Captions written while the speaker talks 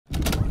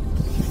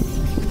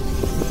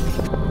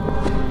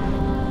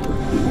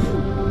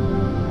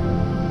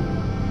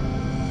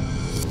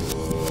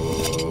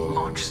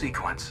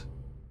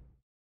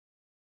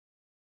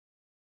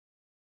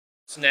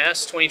It's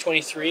NASS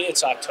 2023.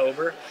 It's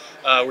October.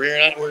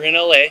 We're in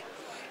LA,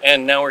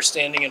 and now we're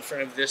standing in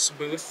front of this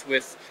booth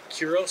with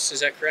Kuros.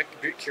 Is that correct?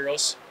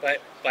 Kuros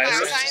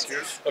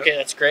Biosciences. Okay,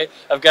 that's great.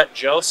 I've got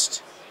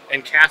Joost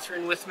and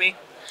Katherine with me,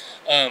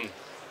 and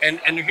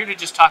they're here to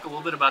just talk a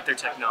little bit about their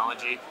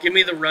technology. Give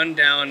me the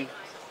rundown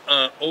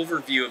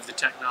overview of the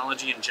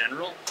technology in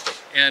general,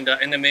 and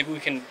then maybe we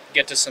can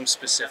get to some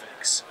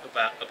specifics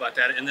about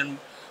that, and then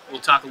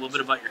we'll talk a little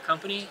bit about your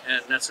company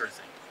and that sort of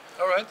thing.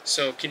 All right.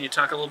 So can you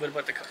talk a little bit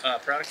about the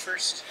product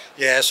first?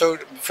 Yeah, so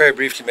very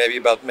briefly maybe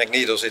about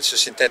MagnetOs. It's a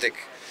synthetic,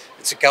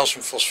 it's a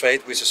calcium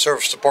phosphate with a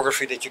surface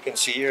topography that you can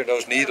see here,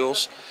 those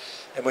needles.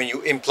 And when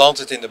you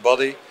implant it in the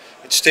body,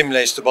 it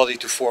stimulates the body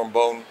to form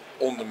bone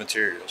on the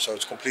material. So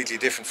it's completely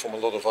different from a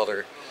lot of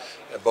other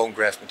bone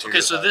graft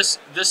materials. Okay, so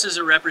this is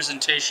a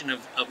representation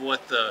of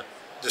what the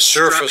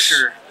surface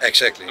structure.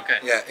 Exactly. Okay.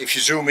 Yeah, if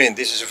you zoom in,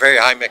 this is a very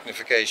high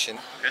magnification.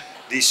 Okay.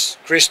 These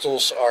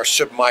crystals are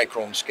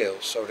sub-micron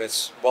scales, so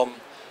that's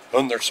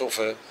 1/100th of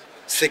a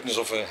thickness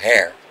of a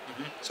hair.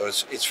 Mm-hmm. So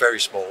it's very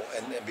small,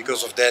 and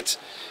because of that,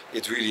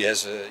 it really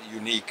has a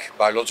unique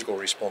biological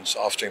response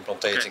after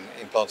implanting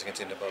it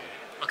in the body.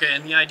 Okay,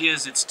 and the idea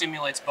is it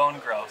stimulates bone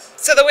growth.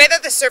 So the way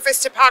that the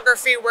surface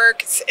topography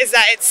works is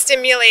that it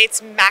stimulates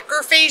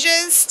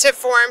macrophages to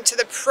form to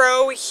the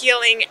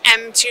pro-healing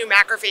M2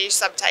 macrophage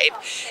subtype.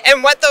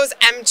 And what those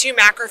M2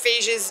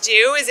 macrophages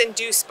do is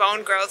induce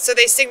bone growth. So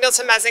they signal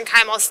to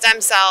mesenchymal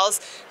stem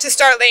cells to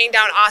start laying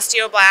down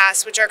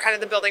osteoblasts, which are kind of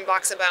the building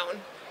blocks of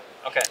bone.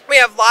 Okay. We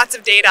have lots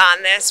of data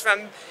on this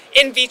from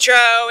in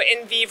vitro,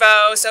 in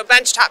vivo, so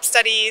benchtop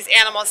studies,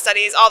 animal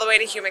studies, all the way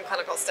to human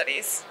clinical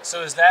studies.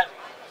 So is that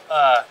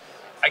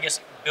I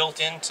guess built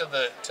into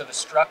the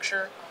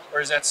structure,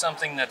 or is that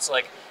something that's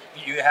like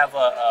you have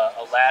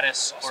a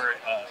lattice or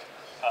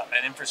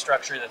an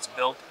infrastructure that's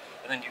built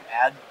and then you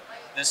add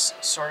this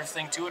sort of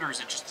thing to it, or is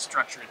it just the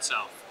structure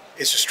itself?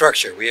 It's a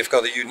structure. We have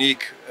got a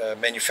unique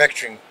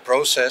manufacturing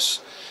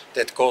process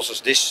that causes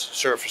this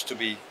surface to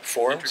be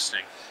formed.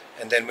 Interesting.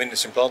 And then when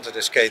it's implanted,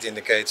 as Kate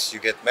indicates, you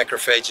get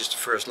macrophages, the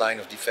first line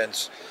of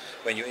defense,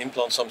 when you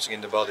implant something in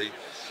the body.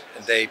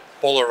 And they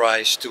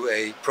polarize to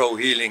a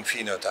pro-healing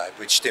phenotype,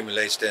 which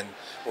stimulates then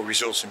or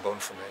results in bone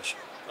formation.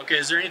 Okay,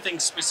 is there anything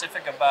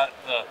specific about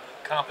the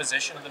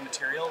composition of the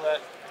material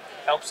that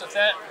helps with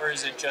that, or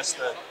is it just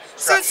the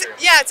structure?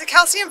 So it's a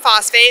calcium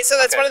phosphate, so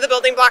that's one of the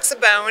building blocks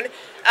of bone.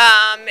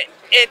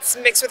 It's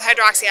mixed with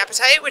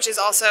hydroxyapatite, which is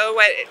also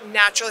what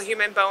natural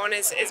human bone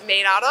is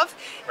made out of.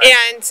 Right.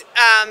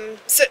 And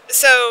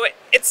so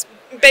it's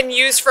been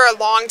used for a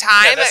long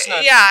time. Yeah, that's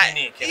not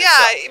unique in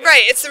itself.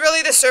 Right. It's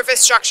really the surface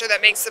structure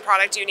that makes the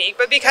product unique.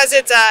 But because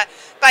it's a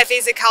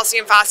biphasic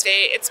calcium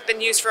phosphate, it's been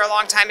used for a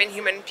long time in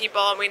human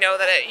people, and we know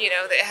that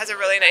that it has a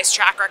really nice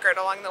track record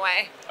along the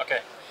way. Okay.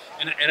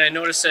 And I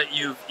noticed that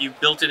you've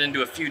built it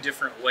into a few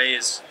different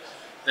ways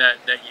that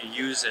you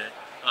use it.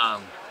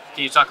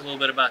 Can you talk a little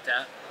bit about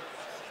that?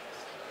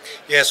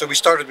 Yeah, so we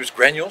started with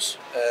granules,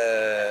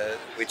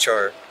 which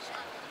are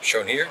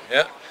shown here.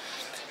 Yeah,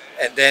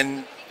 and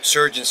then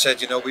surgeons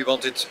said, we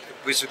want it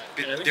with a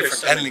bit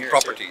different handling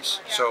properties.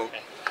 Yeah. So,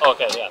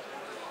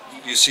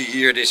 you see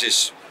here, this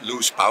is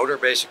loose powder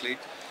basically.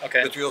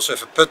 Okay. But we also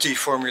have a putty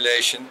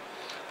formulation.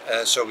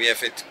 So we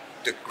have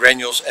the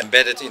granules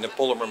embedded in a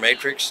polymer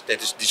matrix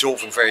that is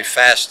dissolving very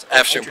fast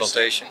after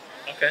implantation.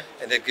 Okay.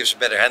 And that gives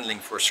better handling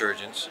for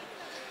surgeons.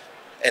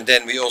 And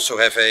then we also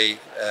have a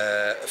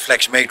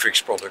flex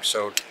matrix product.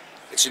 So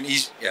it's an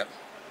easy,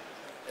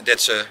 and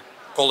that's a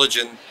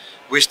collagen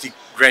with the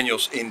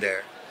granules in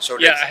there. So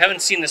I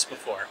haven't seen this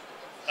before.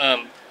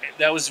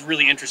 That was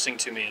really interesting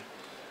to me.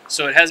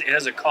 So it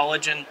has a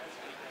collagen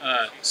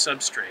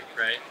substrate,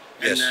 right?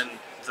 Yes. And then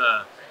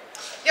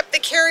the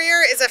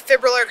carrier is a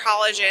fibrillar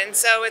collagen,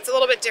 so it's a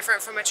little bit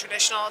different from a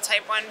traditional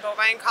type 1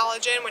 bovine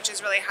collagen, which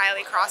is really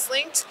highly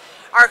cross-linked.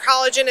 Our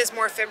collagen is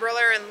more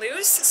fibrillar and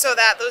loose, so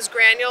that those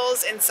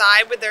granules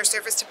inside with their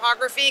surface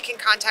topography can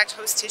contact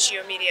host tissue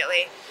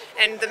immediately.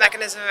 And the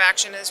mechanism of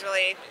action is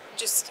really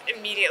just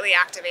immediately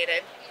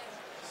activated.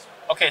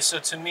 Okay, so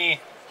to me,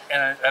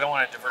 and I don't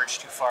want to diverge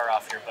too far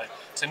off here, but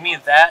to me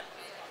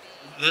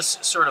this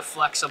sort of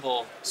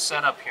flexible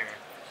setup here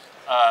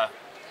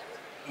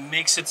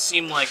makes it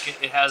seem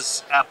like it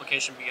has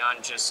application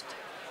beyond just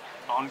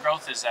bone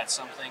growth. Is that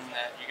something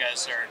that you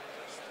guys are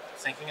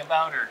thinking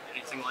about, or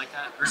anything like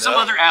that? Or some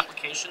other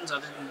applications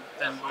other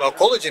than bone growth?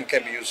 Collagen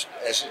can be used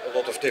as a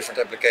lot of different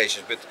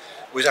applications, but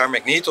with our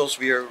MagnetOs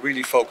we are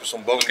really focused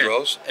on bone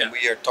growth, and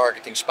we are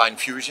targeting spine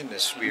fusion.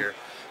 That's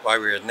why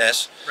we're at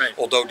NASS. Right.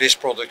 Although this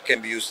product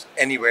can be used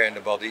anywhere in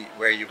the body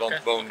where you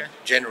want bone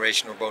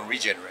generation or bone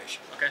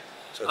regeneration. Okay.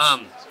 So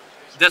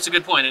that's a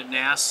good point. At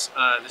NASS,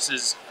 this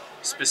is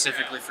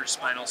specifically for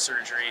spinal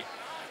surgery.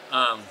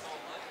 What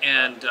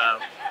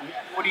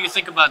do you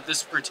think about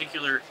this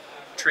particular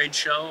trade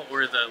show,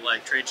 or the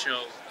trade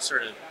show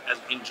sort of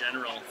in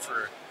general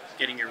for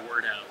getting your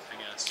word out, I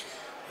guess?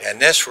 Yeah,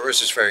 NASS for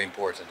us is very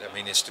important. I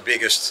mean, it's the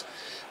biggest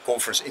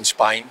conference in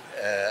spine,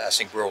 I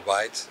think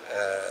worldwide.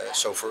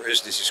 So for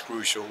us this is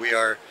crucial.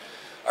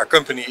 Our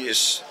company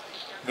is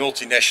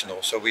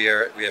multinational. So we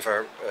have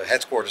our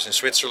headquarters in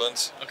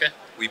Switzerland. Okay.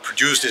 We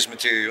produce this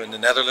material in the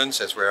Netherlands,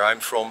 that's where I'm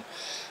from,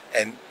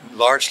 and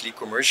largely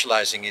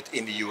commercializing it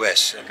in the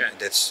US. And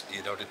that's,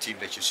 you know, the team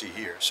that you see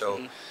here.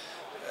 So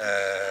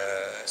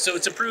so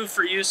it's approved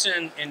for use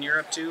in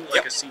Europe too,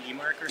 like a CE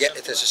mark or something? Yeah,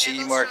 it has a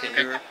CE mark in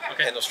Europe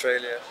and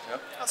Australia.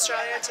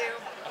 Australia too.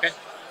 Okay.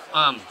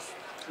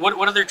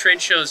 What other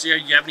trade shows? Do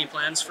you have any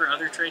plans for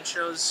other trade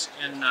shows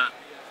in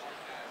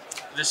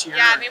this year?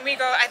 Yeah, I mean,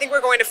 I think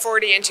we're going to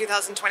 40 in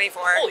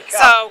 2024. Holy cow.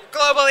 So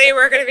globally,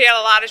 we're going to be at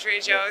a lot of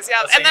trade shows.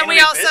 Yeah, So and then we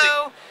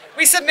also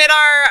submit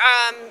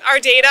our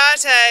data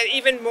to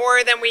even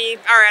more than we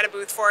are at a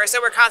booth for. So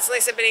we're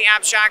constantly submitting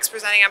abstracts,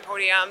 presenting on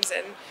podiums,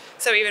 and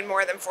so even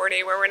more than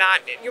 40, where we're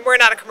not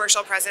a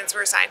commercial presence,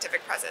 we're a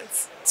scientific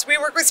presence. So we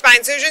work with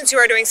spine surgeons who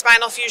are doing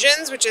spinal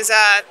fusions, which is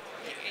a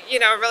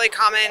really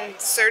common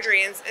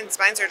surgery in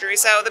spine surgery.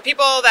 So the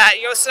people that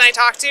Joost and I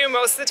talk to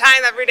most of the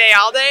time, every day,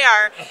 all day,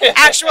 are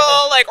actual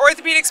like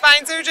orthopedic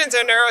spine surgeons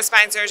or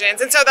neurospine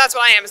surgeons. And so that's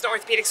what I am, is an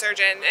orthopedic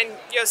surgeon. And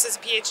Joost is a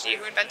PhD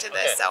who invented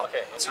this. So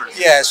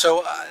yeah,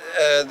 so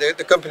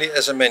the company,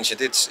 as I mentioned,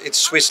 it's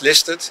Swiss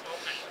listed.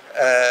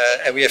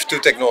 And we have two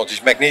technologies.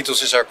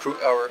 MagnetOs is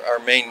our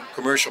main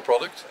commercial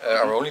product,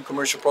 our only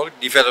commercial product,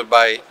 developed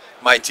by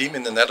my team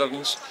in the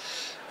Netherlands.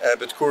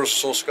 But Kuros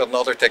has also got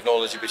another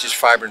technology, which is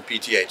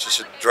Fibrin-PTH. It's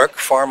a drug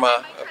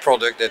pharma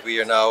product that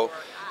we are now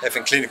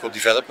having clinical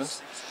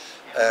development,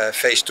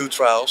 phase 2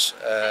 trials,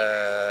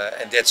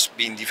 and that's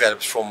been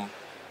developed from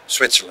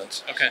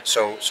Switzerland. Okay.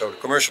 So the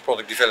commercial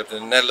product developed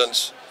in the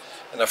Netherlands,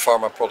 and our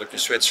pharma product in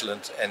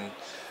Switzerland, and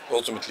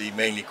ultimately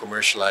mainly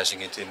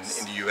commercializing it in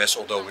the US,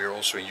 although we're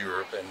also in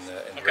Europe and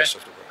the rest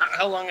of the world.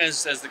 How long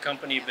has the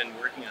company been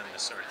working on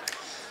this sort of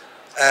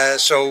thing?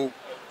 So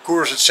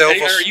Kuros itself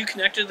was... Are you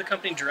connected to the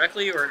company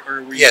directly, or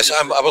were you? Yes,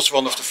 I was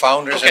one of the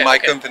founders, and my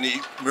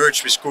company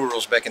merged with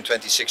Kuros back in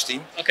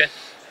 2016. Okay.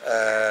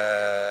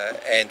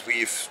 And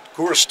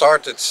Kuros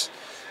started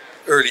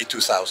early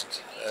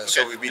 2000.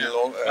 So we've been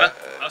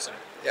awesome.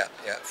 Yeah,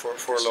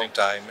 for a long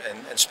time,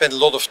 and spent a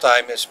lot of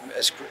time, as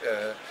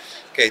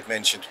Kate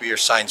mentioned, we are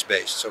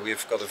science-based. So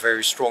we've got a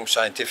very strong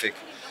scientific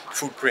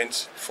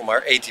footprint from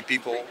our 80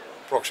 people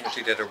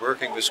approximately that are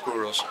working with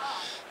Kuros.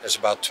 There's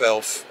about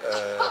 12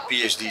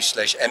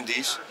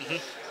 PhDs/MDs.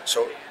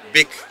 So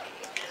big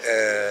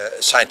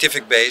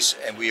scientific base,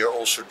 and we are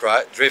also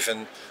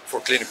driven for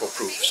clinical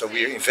proof. So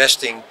we are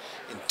investing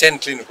in 10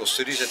 clinical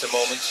studies at the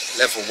moment,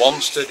 level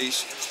 1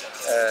 studies,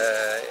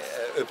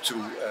 up to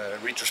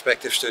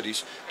retrospective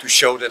studies, to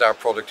show that our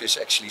product is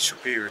actually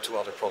superior to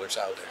other products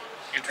out there.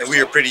 And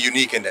we are pretty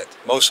unique in that.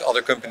 Most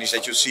other companies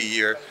that you see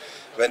here,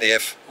 when they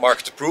have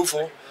market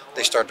approval,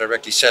 they start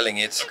directly selling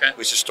it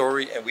with a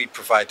story, and we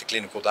provide the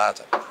clinical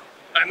data.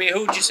 I mean,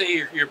 who would you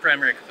say your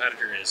primary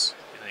competitor is,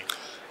 you think?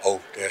 Oh,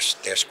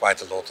 there's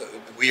quite a lot.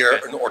 We are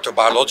an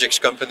orthobiologics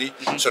company,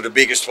 so the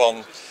biggest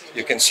one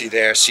you can see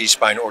there,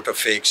 C-Spine,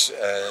 Orthofix,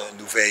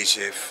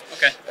 Nuvasive,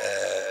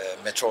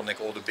 Medtronic,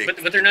 all the big...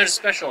 But they're not as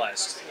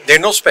specialized. They're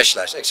not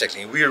specialized,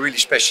 exactly. We are really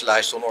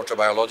specialized on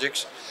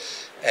orthobiologics,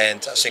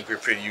 and I think we're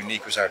pretty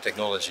unique with our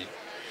technology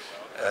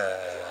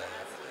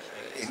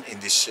in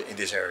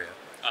this area.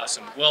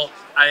 Awesome. Well,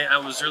 I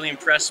was really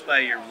impressed by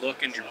your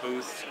look and your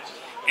booth,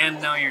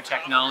 and now your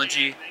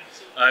technology.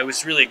 It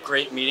was really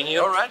great meeting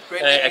you. All right,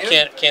 great meeting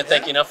you. I can't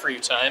thank you enough for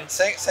your time.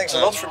 Thanks a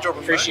lot for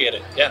dropping by. Appreciate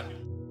it. Yeah.